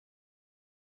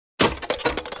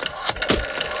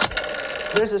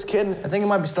There's this kid. I think he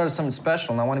might be starting something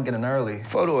special, and I want to get in early.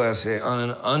 Photo essay on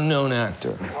an unknown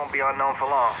actor. He won't be unknown for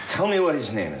long. Tell me what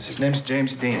his name is. His name's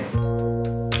James Dean.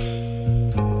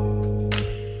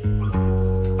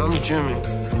 I'm Jimmy.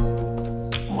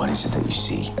 What is it that you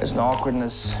see? There's an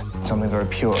awkwardness, something very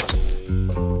pure.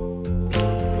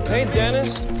 Hey,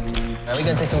 Dennis. Are we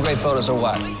gonna take some great photos or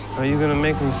what? Are you gonna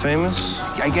make me famous?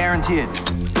 I guarantee it.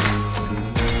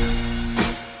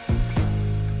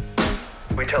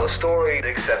 We tell a story,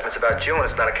 except it's about you and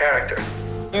it's not a character.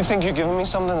 You think you're giving me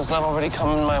something that's not already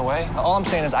coming my way? All I'm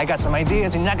saying is I got some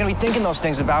ideas, and you're not gonna be thinking those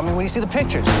things about me when you see the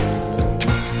pictures.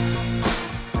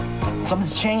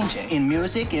 Something's changing in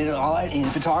music, in art, in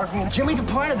photography, and Jimmy's a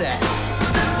part of that.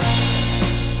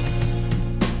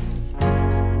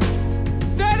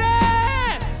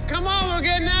 Dennis! Come on, we're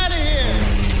getting out of here.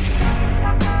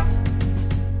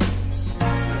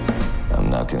 I'm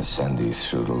not gonna send these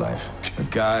through to life. A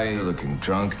guy looking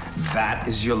drunk, that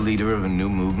is your leader of a new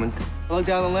movement? Look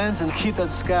down the lens and keep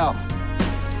that scalp.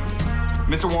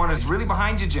 Mr. Warner's really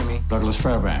behind you, Jimmy. Douglas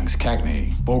Fairbanks,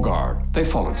 Cagney, Bogart, they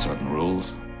followed certain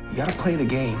rules. You gotta play the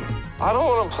game. I don't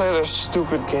want to play this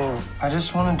stupid game. I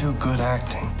just want to do good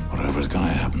acting. Whatever's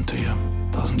gonna happen to you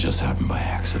doesn't just happen by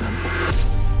accident.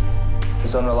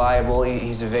 He's unreliable,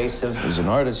 he's evasive. He's an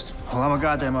artist. Well, I'm a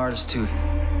goddamn artist, too.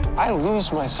 I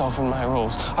lose myself in my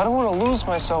roles. I don't want to lose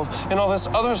myself in all this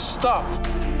other stuff.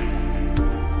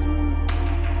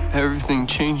 Everything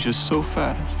changes so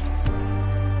fast.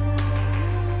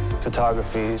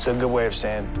 Photography is a good way of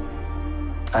saying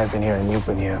I've been here and you've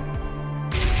been here.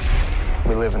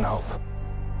 We live in hope.